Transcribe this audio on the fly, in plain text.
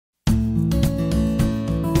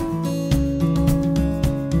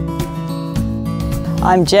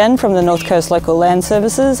I'm Jen from the North Coast Local Land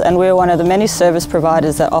Services, and we're one of the many service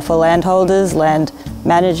providers that offer landholders, land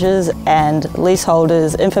managers and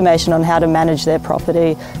leaseholders information on how to manage their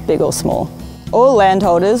property, big or small. All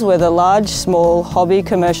landholders, whether large, small, hobby,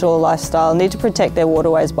 commercial or lifestyle, need to protect their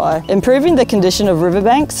waterways by improving the condition of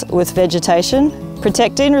riverbanks with vegetation,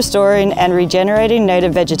 protecting, restoring and regenerating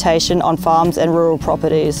native vegetation on farms and rural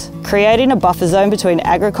properties, creating a buffer zone between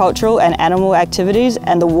agricultural and animal activities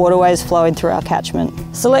and the waterways flowing through our catchment.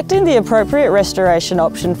 Selecting the appropriate restoration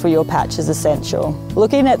option for your patch is essential.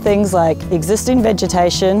 Looking at things like existing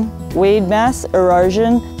vegetation, weed mass,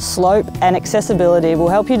 erosion, slope and accessibility will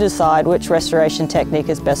help you decide which restoration technique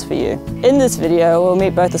is best for you. In this video, we'll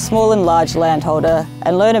meet both a small and large landholder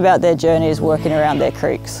and learn about their journeys working around their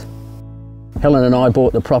creeks. Helen and I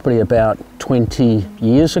bought the property about 20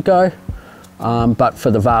 years ago, but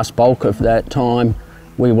for the vast bulk of that time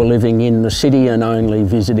we were living in the city and only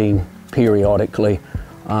visiting periodically.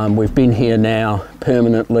 We've been here now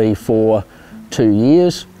permanently for 2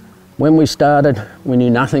 years. When we started, we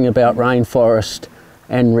knew nothing about rainforest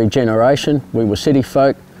and regeneration. We were city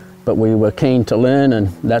folk, but we were keen to learn, and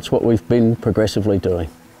that's what we've been progressively doing.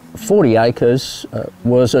 40 acres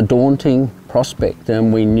was a daunting prospect,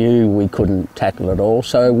 and we knew we couldn't tackle it all,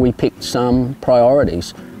 so we picked some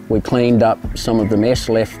priorities. We cleaned up some of the mess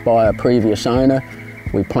left by a previous owner.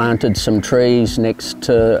 We planted some trees next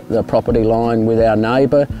to the property line with our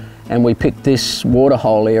neighbour, and we picked this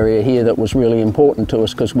waterhole area here that was really important to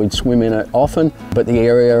us because we'd swim in it often, but the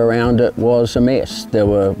area around it was a mess. There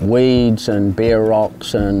were weeds and bare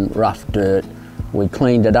rocks and rough dirt. We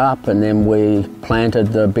cleaned it up and then we planted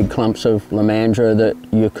the big clumps of lomandra that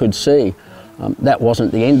you could see. That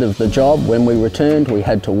wasn't the end of the job. When we returned, we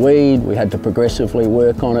had to weed, we had to progressively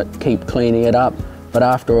work on it, keep cleaning it up, but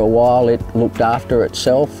after a while it looked after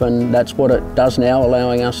itself, and that's what it does now,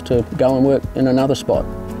 allowing us to go and work in another spot.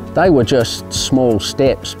 They were just small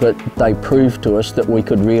steps, but they proved to us that we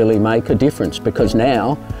could really make a difference, because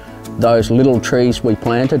now those little trees we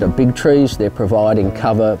planted are big trees. They're providing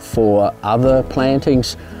cover for other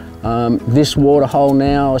plantings. This waterhole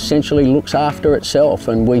now essentially looks after itself,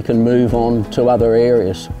 and we can move on to other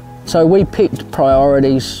areas. So we picked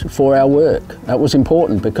priorities for our work. That was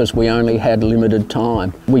important because we only had limited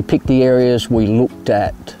time. We picked the areas we looked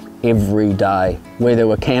at every day, where there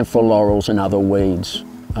were camphor laurels and other weeds.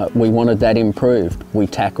 We wanted that improved. We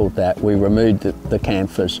tackled that. We removed the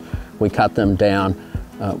camphors. We cut them down.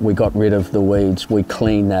 We got rid of the weeds, we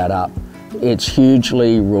cleaned that up. It's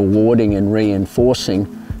hugely rewarding and reinforcing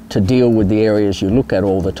to deal with the areas you look at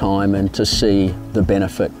all the time and to see the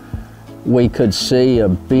benefit. We could see a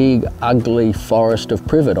big, ugly forest of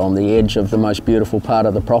privet on the edge of the most beautiful part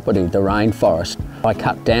of the property, the rainforest. I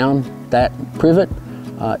cut down that privet.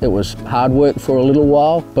 It was hard work for a little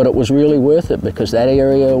while, but it was really worth it because that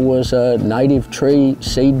area was a native tree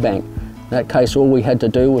seed bank. In that case, all we had to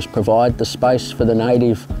do was provide the space for the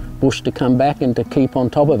native bush to come back and to keep on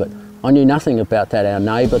top of it. I knew nothing about that. Our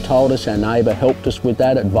neighbour told us, our neighbour helped us with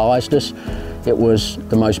that, advised us. It was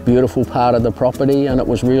the most beautiful part of the property, and it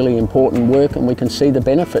was really important work, and we can see the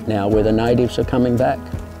benefit now where the natives are coming back.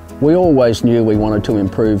 We always knew we wanted to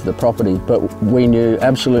improve the property, but we knew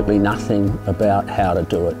absolutely nothing about how to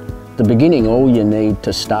do it. At the beginning, all you need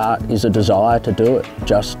to start is a desire to do it,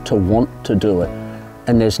 just to want to do it.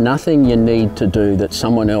 And there's nothing you need to do that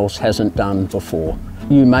someone else hasn't done before.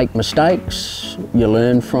 You make mistakes, you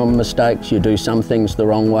learn from mistakes, you do some things the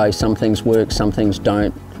wrong way, some things work, some things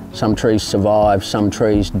don't. Some trees survive, some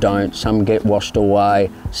trees don't, some get washed away,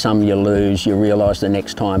 some you lose. You realise the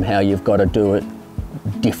next time how you've got to do it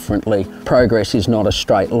differently. Progress is not a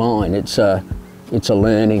straight line, it's a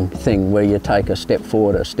learning thing where you take a step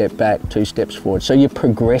forward, a step back, 2 steps forward. So you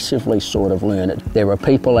progressively sort of learn it. There are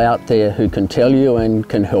people out there who can tell you and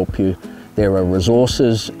can help you. There are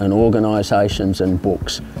resources and organisations and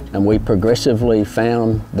books, and we progressively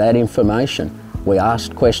found that information. We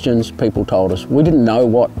asked questions, people told us. We didn't know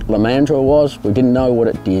what lomandra was, we didn't know what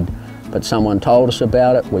it did, but someone told us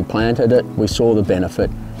about it, we planted it, we saw the benefit.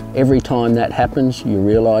 Every time that happens, you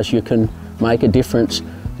realise you can make a difference,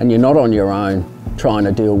 and you're not on your own trying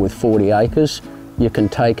to deal with 40 acres. You can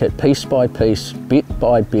take it piece by piece, bit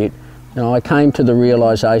by bit. And I came to the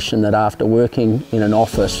realisation that after working in an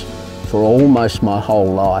office for almost my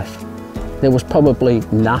whole life, there was probably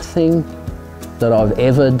nothing that I've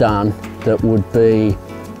ever done that would be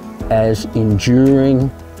as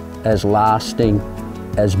enduring, as lasting,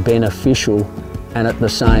 as beneficial, and at the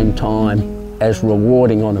same time as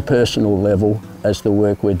rewarding on a personal level as the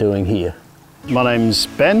work we're doing here. My name's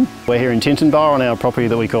Ben. We're here in Tintinbar on our property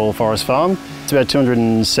that we call Forest Farm. It's about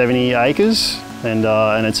 270 acres.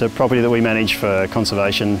 and it's a property that we manage for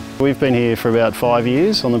conservation. We've been here for about 5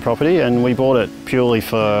 years on the property, and we bought it purely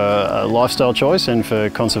for a lifestyle choice and for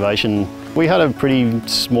conservation. We had a pretty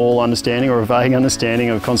small understanding, or a vague understanding,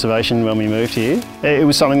 of conservation when we moved here. It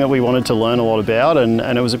was something that we wanted to learn a lot about, and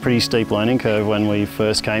it was a pretty steep learning curve when we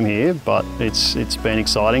first came here, but it's been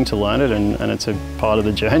exciting to learn it, and it's a part of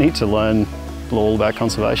the journey to learn all about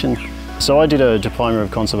conservation. So I did a Diploma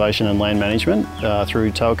of Conservation and Land Management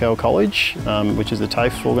through Towakal College, which is the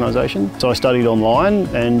TAFE organisation. So I studied online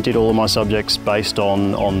and did all of my subjects based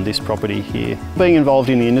on this property here. Being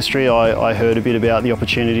involved in the industry, I heard a bit about the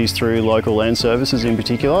opportunities through local land services in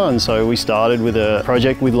particular, and so we started with a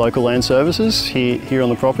project with local land services here on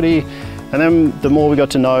the property. And then the more we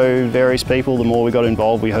got to know various people, the more we got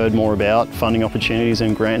involved, we heard more about funding opportunities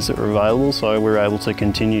and grants that were available, so we were able to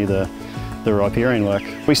continue the riparian work.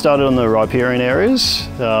 We started on the riparian areas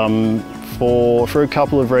for a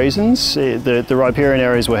couple of reasons. The riparian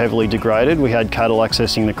areas were heavily degraded. We had cattle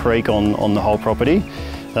accessing the creek on the whole property,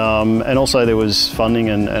 and also there was funding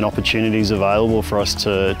and opportunities available for us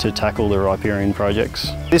to tackle the riparian projects.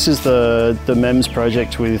 This is the MEMS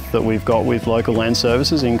project that we've got with local land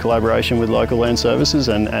services, in collaboration with local land services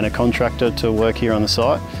and a contractor to work here on the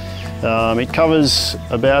site. It covers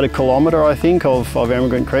about 1 kilometre, I think, of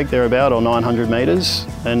Emigrant Creek, thereabout, or 900 metres,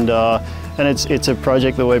 and it's a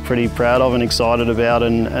project that we're pretty proud of and excited about,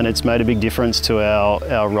 and it's made a big difference to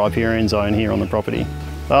our riparian zone here on the property.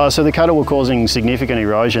 So the cattle were causing significant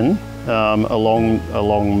erosion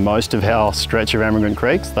along most of our stretch of Emigrant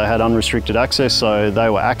Creek. They had unrestricted access, so they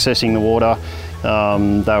were accessing the water.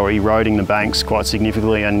 They were eroding the banks quite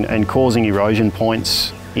significantly and causing erosion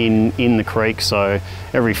points in the creek. So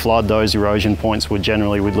every flood, those erosion points we'd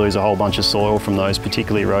lose a whole bunch of soil from those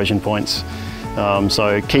particular erosion points.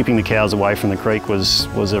 So keeping the cows away from the creek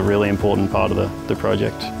was a really important part of the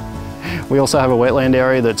project. We also have a wetland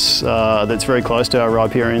area that's very close to our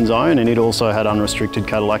riparian zone, and it also had unrestricted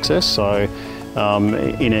cattle access. So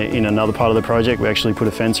in another part of the project, we actually put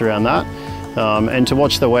a fence around that. And to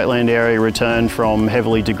watch the wetland area return from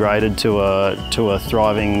heavily degraded to a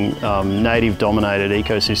thriving native-dominated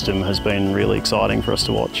ecosystem has been really exciting for us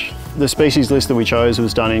to watch. The species list that we chose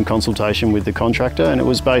was done in consultation with the contractor, and it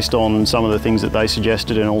was based on some of the things that they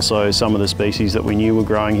suggested and also some of the species that we knew were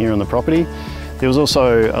growing here on the property. There was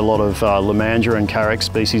also a lot of Lamandra and Carrick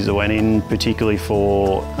species that went in, particularly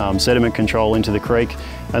for sediment control into the creek.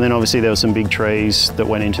 And then obviously there were some big trees that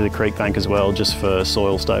went into the creek bank as well, just for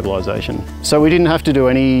soil stabilisation. So we didn't have to do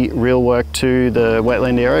any real work to the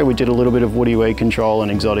wetland area. We did a little bit of woody weed control and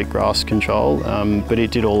exotic grass control, but it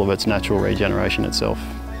did all of its natural regeneration itself.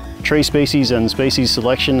 Tree species and species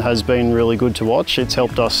selection has been really good to watch. It's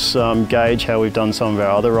helped us gauge how we've done some of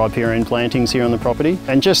our other riparian plantings here on the property,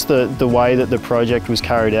 and just the way that the project was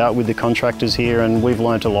carried out with the contractors here, and we've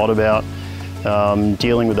learnt a lot about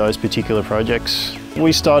dealing with those particular projects.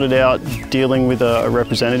 We started out dealing with a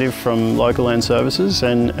representative from Local Land Services,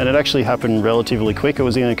 and it actually happened relatively quick. It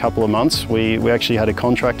was in a couple of months. We actually had a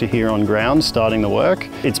contractor here on ground starting the work.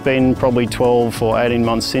 It's been probably 12 or 18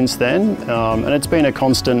 months since then, and it's been a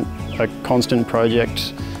constant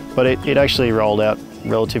project, but it actually rolled out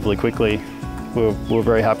relatively quickly. We're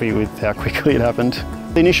very happy with how quickly it happened.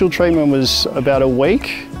 The initial treatment was about a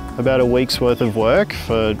week's worth of work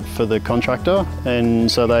for the contractor,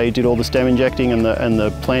 and so they did all the stem injecting and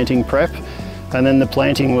the planting prep, and then the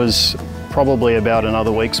planting was probably about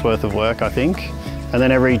another week's worth of work, I think, and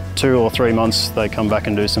then every 2 or 3 months they come back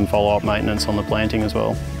and do some follow-up maintenance on the planting as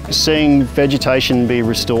well. Seeing vegetation be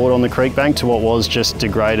restored on the creek bank to what was just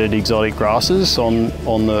degraded exotic grasses on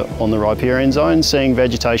the riparian zone, seeing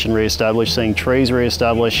vegetation re-established, seeing trees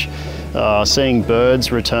re-established, seeing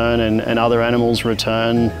birds return and other animals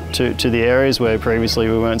return to the areas where previously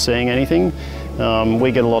we weren't seeing anything.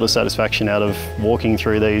 We get a lot of satisfaction out of walking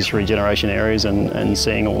through these regeneration areas and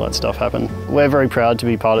seeing all that stuff happen. We're very proud to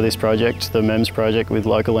be part of this project, the MEMS project with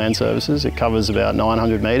Local Land Services. It covers about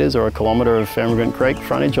 900 metres or 1 kilometre of Emigrant Creek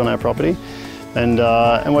frontage on our property. And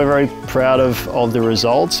we're very proud of the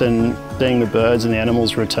results, and seeing the birds and the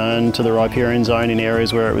animals return to the riparian zone in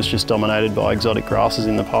areas where it was just dominated by exotic grasses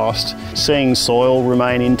in the past. Seeing soil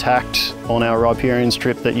remain intact on our riparian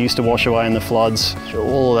strip that used to wash away in the floods.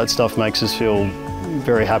 All of that stuff makes us feel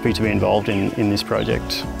very happy to be involved in this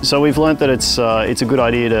project. So we've learnt that it's a good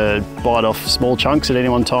idea to bite off small chunks at any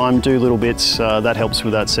one time, do little bits. That helps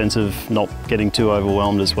with that sense of not getting too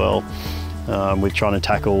overwhelmed as well with trying to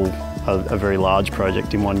tackle a very large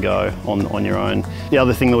project in one go on your own. The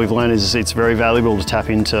other thing that we've learned is it's very valuable to tap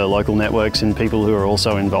into local networks and people who are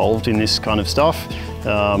also involved in this kind of stuff.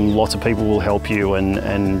 Lots of people will help you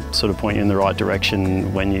and sort of point you in the right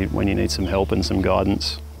direction when you need some help and some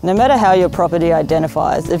guidance. No matter how your property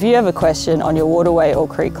identifies, if you have a question on your waterway or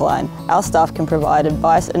creek line, our staff can provide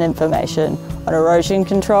advice and information on erosion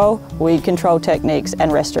control, weed control techniques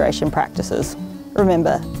and restoration practices.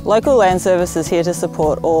 Remember, local land service is here to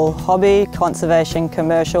support all hobby, conservation,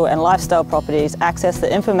 commercial and lifestyle properties access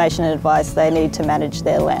the information and advice they need to manage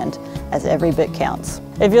their land, as every bit counts.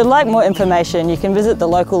 If you'd like more information, you can visit the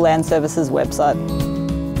local land services website.